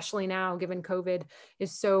 especially now, given COVID,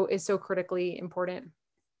 is so critically important.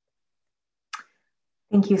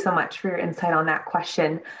 Thank you so much for your insight on that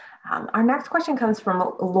question. Our next question comes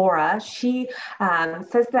from Laura. She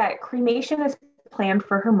says that cremation is planned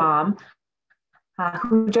for her mom,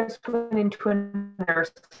 who just went into a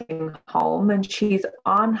nursing home, and she's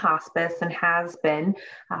on hospice and has been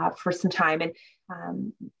for some time.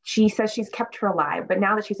 And she says she's kept her alive, but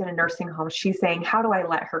now that she's in a nursing home, she's saying, how do I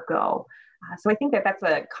let her go? So I think that that's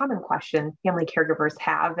a common question family caregivers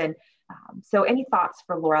have. And so any thoughts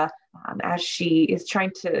for Laura as she is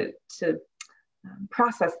trying to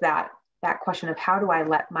process that question of how do I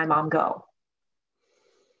let my mom go?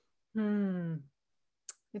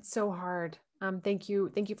 It's so hard. Thank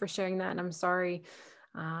you for sharing that. And I'm sorry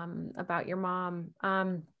about your mom.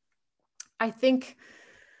 I think,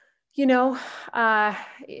 I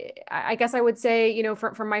guess I would say,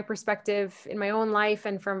 from my perspective in my own life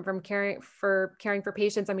and from caring for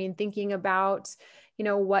patients, I mean, thinking about,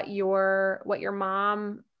 what your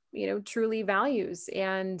mom, truly values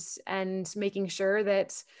and making sure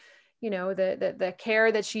that, the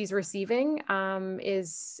care that she's receiving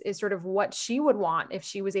is sort of what she would want if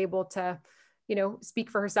she was able to, speak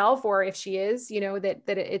for herself, or if she is, that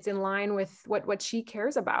it's in line with what she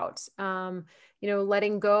cares about.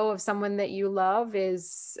 Letting go of someone that you love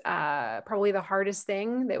is probably the hardest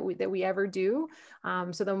thing that we ever do.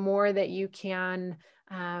 So the more that you can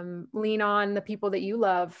lean on the people that you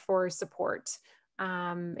love for support,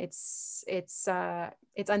 it's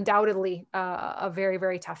undoubtedly a very,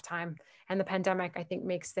 very tough time. And the pandemic, I think,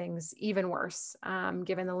 makes things even worse,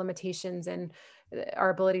 given the limitations and our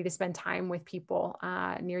ability to spend time with people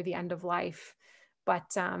near the end of life.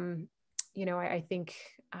 But, I think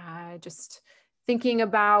just thinking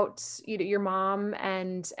about your mom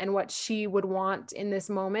and what she would want in this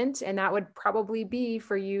moment, and that would probably be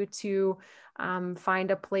for you to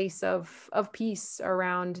find a place of peace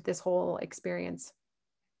around this whole experience.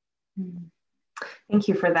 Thank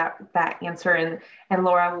you for that answer. And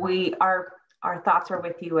Laura, our thoughts are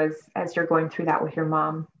with you as you're going through that with your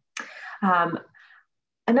mom.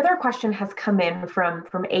 Another question has come in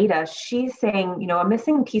from Ada. She's saying, a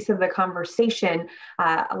missing piece of the conversation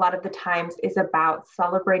a lot of the times is about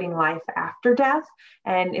celebrating life after death.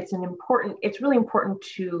 And it's really important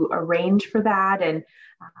to arrange for that. And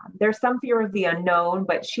there's some fear of the unknown,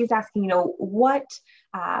 but she's asking,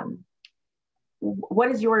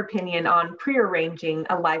 what is your opinion on prearranging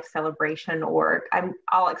a life celebration, or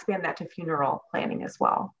I'll expand that to funeral planning as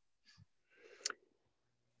well.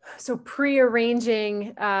 So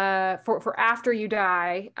prearranging for after you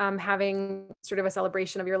die, having sort of a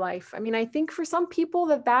celebration of your life. I mean, I think for some people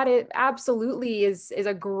that it absolutely is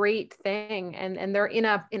a great thing, and they're in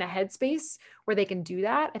a headspace where they can do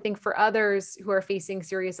that. I think for others who are facing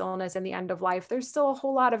serious illness and the end of life, there's still a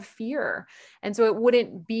whole lot of fear, and so it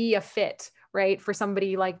wouldn't be a fit, right, for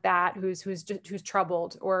somebody like that who's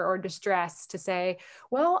troubled or distressed to say,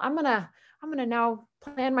 well, I'm gonna now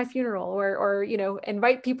plan my funeral or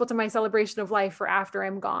invite people to my celebration of life for after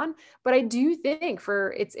I'm gone. But I do think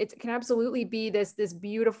it can absolutely be this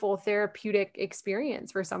beautiful therapeutic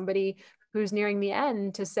experience for somebody who's nearing the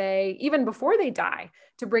end to say, even before they die,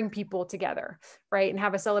 to bring people together, right, and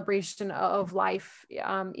have a celebration of life,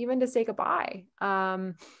 even to say goodbye.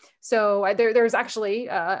 So there's actually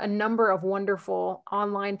a number of wonderful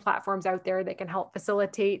online platforms out there that can help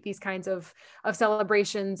facilitate these kinds of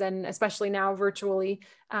celebrations, and especially now virtually,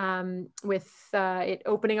 with it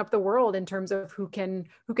opening up the world in terms of who can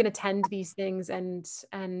attend these things and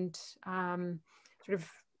sort of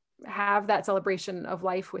have that celebration of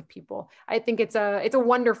life with people. I think it's a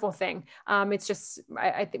wonderful thing. It's just,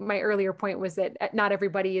 I think my earlier point was that not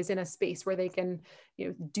everybody is in a space where they can,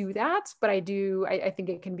 do that, but I think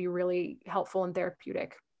it can be really helpful and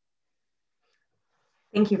therapeutic.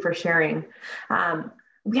 Thank you for sharing.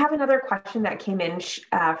 We have another question that came in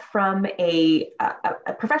from a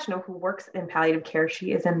professional who works in palliative care.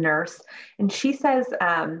 She is a nurse, and she says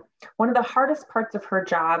one of the hardest parts of her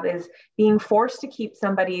job is being forced to keep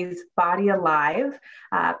somebody's body alive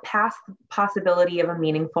past the possibility of a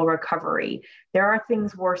meaningful recovery. There are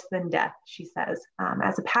things worse than death, she says.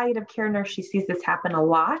 As a palliative care nurse, she sees this happen a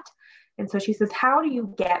lot. And so she says, how do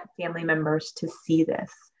you get family members to see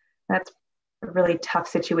this? That's a really tough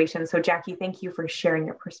situation. So Jackie, thank you for sharing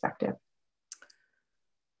your perspective.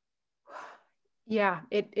 Yeah,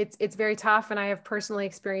 it's very tough. And I have personally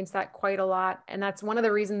experienced that quite a lot. And that's one of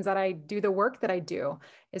the reasons that I do the work that I do,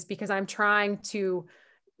 is because I'm trying to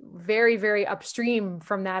very, very upstream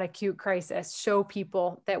from that acute crisis, show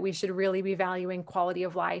people that we should really be valuing quality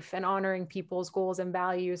of life and honoring people's goals and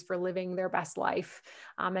values for living their best life,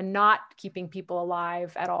 and not keeping people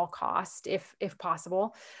alive at all cost, if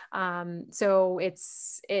possible. So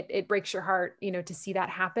it breaks your heart, to see that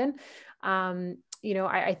happen.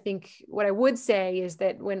 I think what I would say is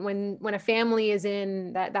that when a family is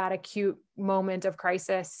in that acute moment of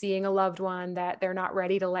crisis, seeing a loved one that they're not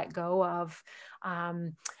ready to let go of,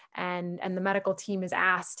 and the medical team is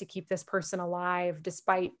asked to keep this person alive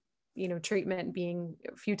despite, treatment being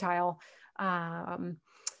futile,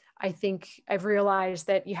 I think I've realized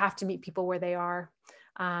that you have to meet people where they are.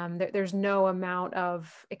 There's no amount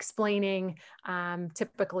of explaining,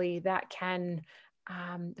 typically, that can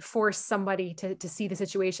force somebody to see the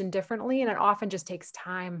situation differently. And it often just takes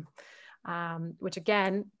time, which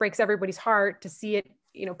again, breaks everybody's heart to see it,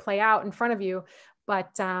 play out in front of you.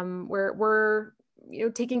 But we're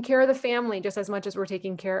taking care of the family just as much as we're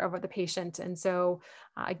taking care of the patient. And so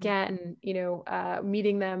again,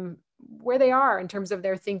 meeting them where they are in terms of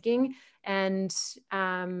their thinking, and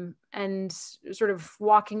sort of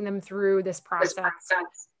walking them through this process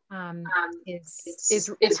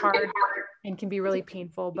is hard and can be really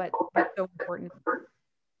painful, but so important.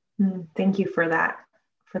 Thank you for that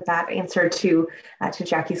answer to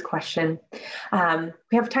Jackie's question.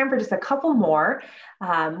 We have time for just a couple more.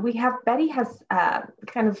 Betty has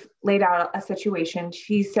kind of laid out a situation.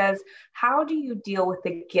 She says, how do you deal with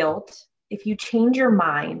the guilt if you change your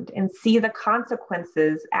mind and see the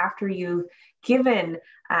consequences after you've given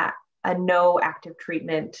a no active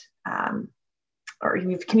treatment, or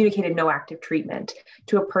you've communicated no active treatment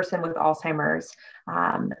to a person with Alzheimer's?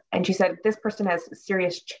 And she said, this person has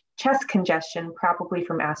serious chest congestion, probably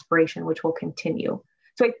from aspiration, which will continue.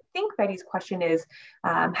 So I think Betty's question is,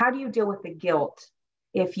 how do you deal with the guilt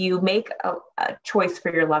if you make a choice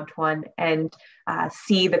for your loved one and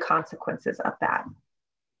see the consequences of that?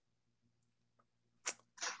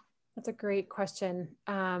 That's a great question.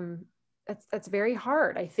 That's very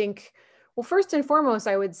hard. I think, well, first and foremost,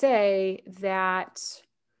 I would say that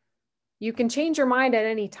you can change your mind at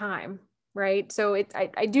any time, right? So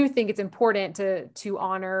I do think it's important to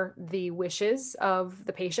honor the wishes of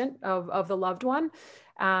the patient, of the loved one,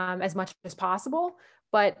 as much as possible.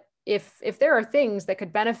 But if there are things that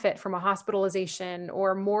could benefit from a hospitalization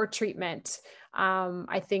or more treatment,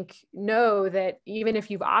 I think know that even if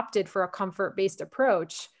you've opted for a comfort-based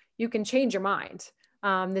approach, you can change your mind.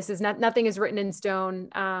 This is nothing is written in stone,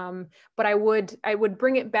 but I would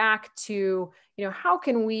bring it back to, how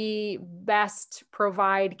can we best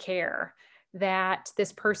provide care that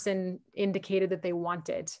this person indicated that they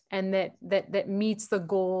wanted, and that meets the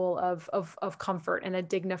goal of comfort and a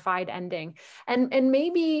dignified ending. And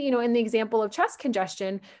maybe, in the example of chest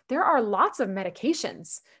congestion, there are lots of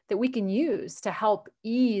medications that we can use to help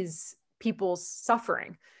ease people's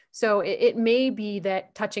suffering. So it may be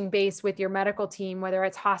that touching base with your medical team, whether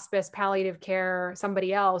it's hospice, palliative care,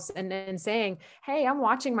 somebody else, and saying, hey, I'm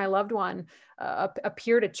watching my loved one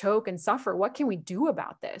appear to choke and suffer. What can we do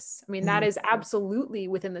about this? I mean, that is absolutely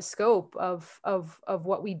within the scope of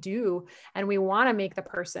what we do. And we want to make the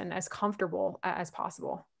person as comfortable as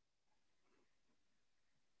possible.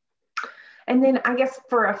 And then I guess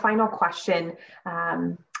for a final question,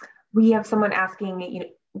 we have someone asking,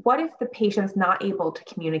 what if the patient's not able to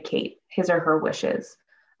communicate his or her wishes?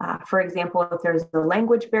 For example, if there's a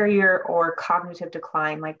language barrier or cognitive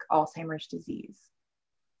decline like Alzheimer's disease.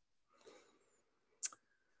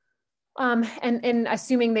 And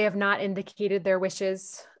assuming they have not indicated their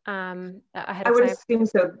wishes ahead of time? I would assume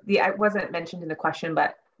so. It wasn't mentioned in the question,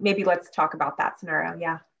 but maybe let's talk about that scenario.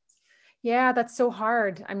 Yeah. Yeah, that's so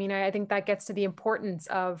hard. I mean, I think that gets to the importance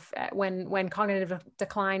of when cognitive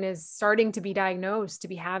decline is starting to be diagnosed, to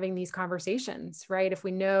be having these conversations, right? If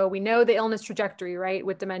we know the illness trajectory, right,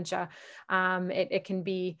 with dementia, it can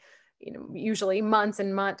be, usually months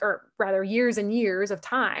and months, or rather years and years of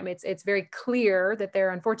time. It's very clear that there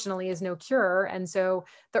unfortunately is no cure, and so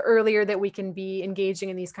the earlier that we can be engaging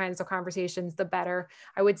in these kinds of conversations, the better.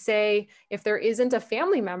 I would say if there isn't a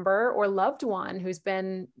family member or loved one who's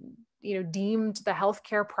been deemed the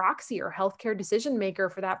healthcare proxy or healthcare decision maker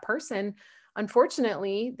for that person,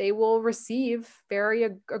 unfortunately, they will receive very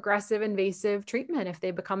aggressive, invasive treatment if they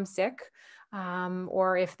become sick,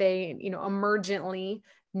 or if they, emergently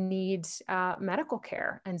need medical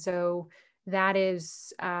care. And so that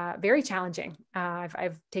is very challenging.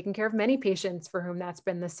 I've taken care of many patients for whom that's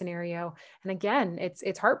been the scenario. And again,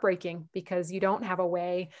 it's heartbreaking because you don't have a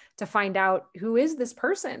way to find out who is this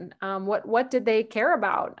person. What did they care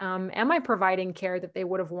about? Am I providing care that they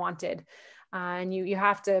would have wanted? And you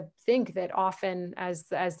have to think that often as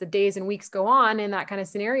the days and weeks go on in that kind of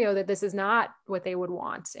scenario, that this is not what they would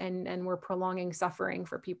want, and we're prolonging suffering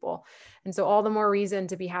for people. And so all the more reason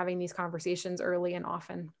to be having these conversations early and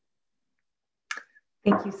often.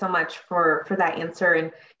 Thank you so much for that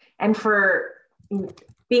answer, and for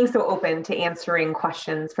being so open to answering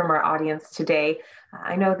questions from our audience today.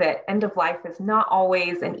 I know that end of life is not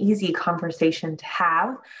always an easy conversation to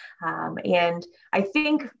have. And I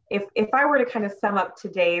think if I were to kind of sum up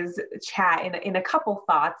today's chat in a couple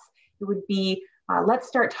thoughts, it would be, let's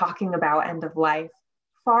start talking about end of life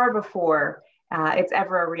far before it's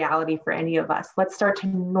ever a reality for any of us. Let's start to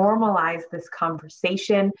normalize this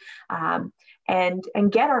conversation, and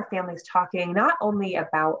get our families talking not only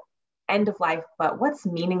about end of life, but what's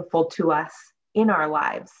meaningful to us in our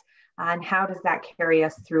lives, and how does that carry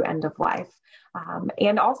us through end of life.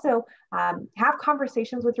 And also have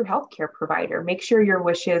conversations with your healthcare provider. Make sure your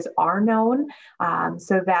wishes are known,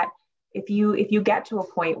 so that if you get to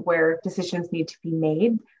a point where decisions need to be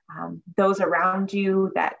made, those around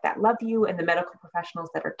you that love you and the medical professionals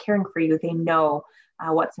that are caring for you, they know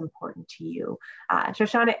what's important to you.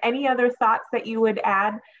 Shoshana, any other thoughts that you would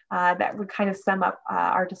add that would kind of sum up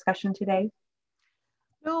our discussion today?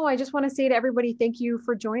 No, I just want to say to everybody, thank you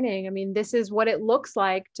for joining. I mean, this is what it looks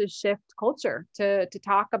like to shift culture, to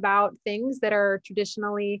talk about things that are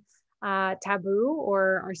traditionally taboo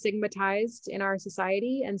or are stigmatized in our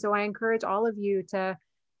society. And so I encourage all of you to,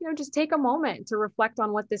 just take a moment to reflect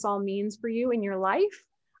on what this all means for you in your life.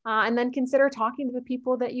 And then consider talking to the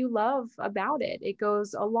people that you love about it. It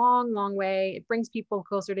goes a long, long way. It brings people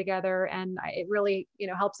closer together, and it really,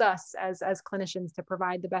 helps us as clinicians to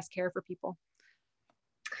provide the best care for people.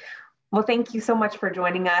 Well, thank you so much for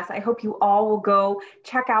joining us. I hope you all will go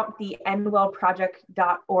check out the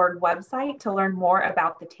endwellproject.org website to learn more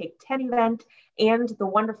about the Take 10 event and the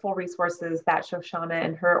wonderful resources that Shoshana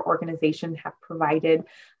and her organization have provided.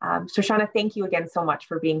 Shoshana, thank you again so much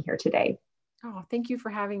for being here today. Oh, thank you for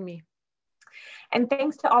having me. And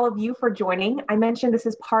thanks to all of you for joining. I mentioned this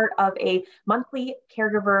is part of a monthly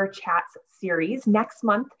caregiver chats series. Next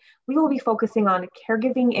month, we will be focusing on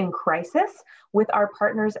caregiving in crisis with our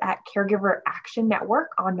partners at Caregiver Action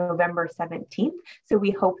Network on November 17th. So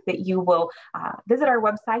we hope that you will visit our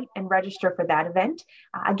website and register for that event.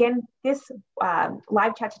 Again, this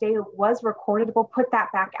live chat today was recorded. We'll put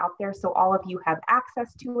that back out there so all of you have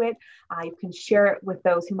access to it. You can share it with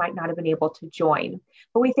those who might not have been able to join.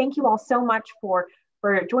 But we thank you all so much for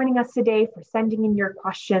joining us today, for sending in your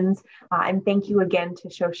questions. And thank you again to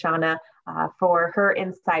Shoshana for her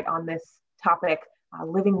insight on this topic,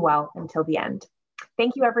 living well until the end.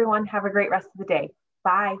 Thank you, everyone. Have a great rest of the day.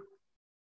 Bye.